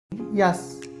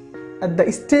Yes, at the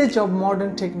stage of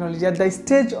modern technology, at the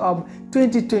stage of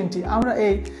 2020, আমরা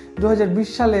এই 2020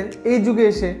 সালের এই যুগে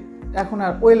এসে এখন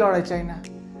আর ওই লড়াই চাই না।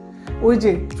 ওই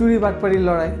যে চুরি বাটপাড়ির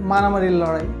লড়াই, মারামারির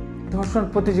লড়াই, ধর্ষণ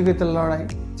প্রতিযোগিতার লড়াই,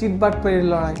 চিট বাটপাড়ির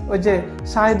লড়াই, ওই যে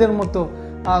শাহেদের মতো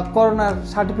করোনার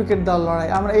সার্টিফিকেট দেওয়ার লড়াই,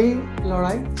 আমরা এই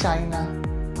লড়াই চাই না।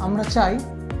 আমরা চাই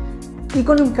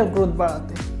ইকোনমিক্যাল গ্রোথ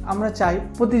বাড়াতে, আমরা চাই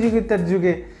প্রতিযোগিতার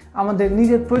যুগে আমাদের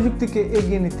নিজের প্রযুক্তিকে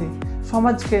এগিয়ে নিতে,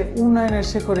 সমাজকে উন্নয়নের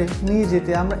শিখরে নিয়ে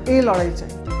যেতে, আমরা এই লড়াই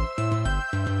চাই।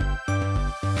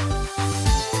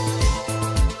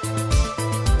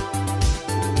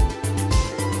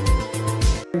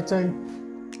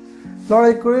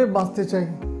 লড়াই করে বাঁচতে চাই।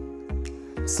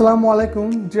 Assalamu alaikum,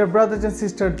 dear brothers and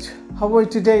sisters. How are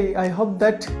you today? I hope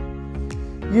that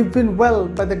you've been well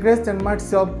by the grace and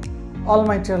mercy of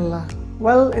Almighty Allah.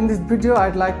 Well, in this video,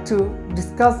 I'd like to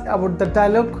discuss about the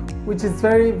dialogue which is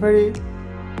very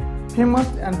famous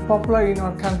and popular in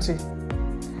our country.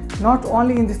 Not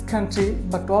only in this country,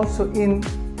 but also in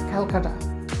Calcutta.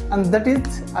 And that is,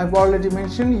 I've already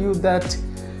mentioned you that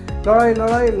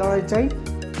লড়াই চাই,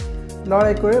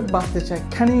 লড়াই করে বাঁচতে চাই.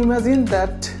 Can you imagine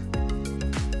that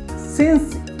since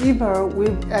ever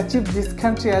we've achieved this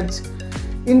country as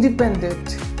independent,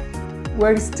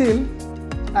 we're still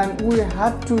and we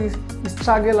have to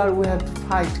struggle or we have to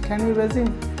fight. Can you imagine?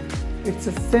 It's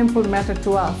a simple matter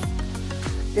to us.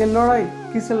 এই লড়াই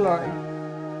কিসের লড়াই?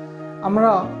 আমরা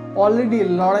already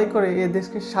লড়াই করে এই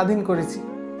দেশকে স্বাধীন করেছি,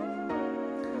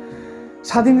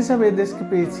 স্বাধীন হিসাবে এই দেশকে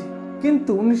পেয়েছি।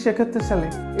 কিন্তু 1971 সালে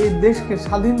এই দেশকে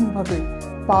স্বাধীনভাবে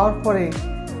পাওয়ার পরে,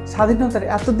 স্বাধীনতার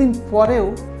এতদিন পরেও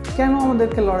কেন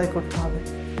আমাদেরকে লড়াই করতে হবে?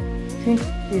 থিঙ্ক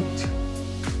ইট,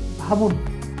 ভাবুন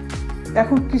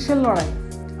এখন কিসের লড়াই?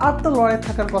 আর তো লড়াই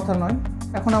থাকার কথা নয়,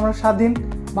 এখন আমরা স্বাধীন,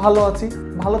 ভালো আছি,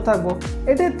 ভালো থাকবো,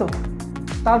 এটাই তো।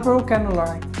 তারপরেও কেন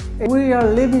লড়াই? We are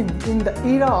living in the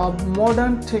era of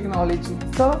modern technology.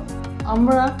 So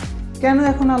আমরা কেন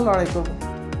এখন আর লড়াই করব?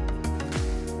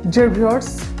 Dear viewers,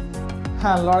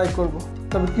 হ্যাঁ লড়াই করব,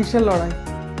 তবে কিসের লড়াই?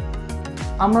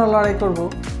 আমরা লড়াই করব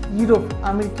Europe,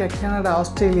 America, Canada,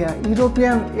 Australia,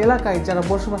 European এলাকায় যারা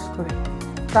বসবাস করে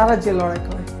তারা যে লড়াই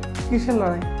করে। কিসের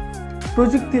লড়াই?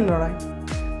 প্রযুক্তির লড়াই,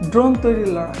 ড্রোন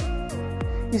তৈরির লড়াই,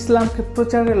 ইসলামকে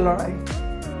প্রচারের লড়াই।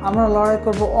 আমরা লড়াই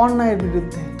করব অন্যায়ের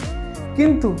বিরুদ্ধে।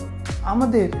 কিন্তু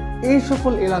আমাদের এই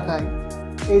সকল এলাকায়,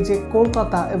 এই যে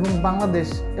কলকাতা এবং বাংলাদেশ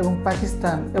এবং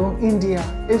পাকিস্তান এবং ইন্ডিয়া,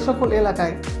 এই সকল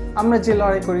এলাকায় আমরা যে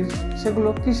লড়াই করি সেগুলো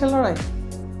কিসের লড়াই?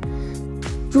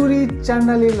 চুরি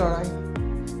চান্ডালির লড়াই,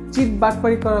 চিট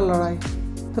বাটপাড়ি করার লড়াই,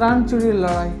 ত্রাণ চুরির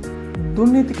লড়াই,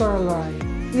 দুর্নীতি করার লড়াই।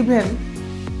 ইভেন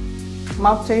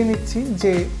মাপ চাইয়ে নিচ্ছি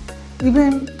যে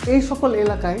ইভেন এই সকল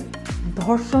এলাকায়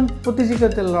ধর্ষণ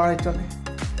প্রতিযোগিতার লড়াই চলে।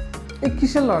 এই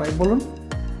কিসের লড়াই বলুন?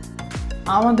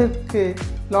 আমাদেরকে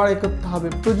লড়াই করতে হবে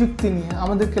প্রযুক্তি নিয়ে,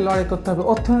 আমাদেরকে লড়াই করতে হবে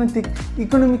অর্থনৈতিক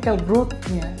ইকোনমিক্যাল গ্রোথ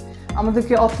নিয়ে,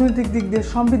 আমাদেরকে অর্থনৈতিক দিক দিয়ে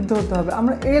সমৃদ্ধ হতে হবে।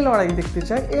 আমরা এই লড়াই দেখতে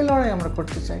চাই, এই লড়াই আমরা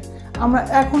করতে চাই। আমরা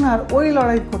এখন আর ওই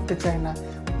লড়াই করতে চাই না।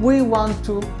 We want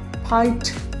to fight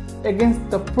against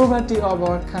the poverty of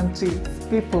our country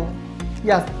people.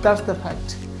 Yes, that's the fact.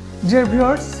 Dear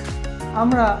viewers,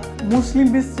 আমরা মুসলিম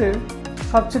বিশ্বের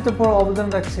সবচেয়ে বড় অবদান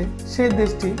রাখছে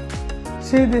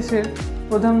সেই দেশের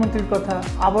প্রধানমন্ত্রীর কথা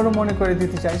আবারও মনে করে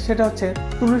দিতে চাই। সেটা হচ্ছে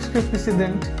তুরস্কের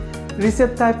president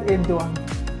Recep Tayyip Erdogan.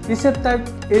 Recep Tayyip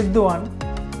Erdogan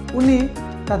উনি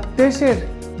তার দেশের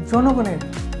জনগণের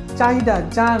চাহিদা,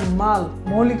 যান মাল,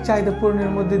 মৌলিক চাহিদা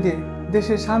পূরণের মধ্যে দিয়ে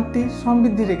দেশের শান্তি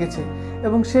সমৃদ্ধি রেখেছে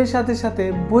এবং সেই সাথে সাথে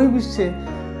বহির্বিশ্বে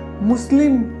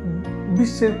মুসলিম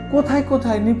বিশ্বের কোথায়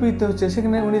কোথায় নিপীড়িত হচ্ছে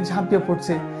সেখানে উনি ঝাঁপিয়ে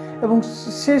পড়ছে এবং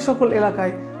সেই সকল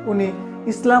এলাকায় উনি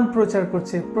ইসলাম প্রসার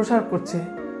করছে।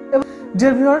 এবং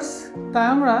ডিয়ার ভিউয়ার্স, তাই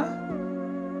আমরা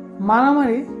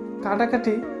মারামারি,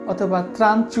 কাটাকাটি অথবা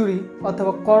ত্রাণ চুরি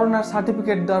অথবা করোনার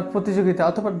সার্টিফিকেট দেওয়ার প্রতিযোগিতা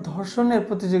অথবা ধর্ষণের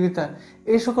প্রতিযোগিতা,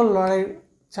 এই সকল লড়াই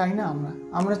চাই না।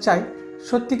 আমরা চাই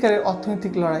সত্যিকারের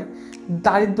অর্থনৈতিক লড়াই,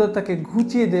 দারিদ্রতাকে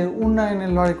ঘুচিয়ে দিয়ে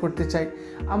উন্নয়নের লড়াই করতে চাই।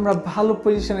 আমরা ভালো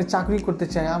পজিশনে চাকরি করতে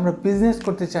চাই, আমরা বিজনেস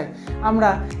করতে চাই, আমরা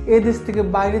এই দেশ থেকে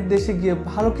বাইরের দেশে গিয়ে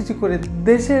ভালো কিছু করে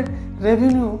দেশের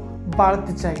রেভিনিউ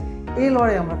বাড়াতে চাই। এই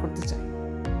লড়াই আমরা করতে চাই।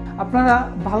 আপনারা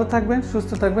ভালো থাকবেন,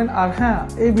 সুস্থ থাকবেন। আর হ্যাঁ,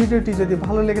 এই ভিডিওটি যদি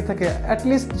ভালো লেগে থাকে,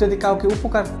 অ্যাটলিস্ট যদি কাউকে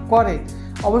উপকার করে,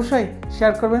 অবশ্যই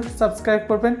শেয়ার করবেন, সাবস্ক্রাইব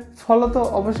করবেন, ফলো তো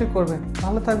অবশ্যই করবেন।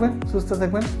 ভালো থাকবেন, সুস্থ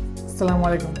থাকবেন। আসসালামু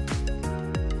আলাইকুম।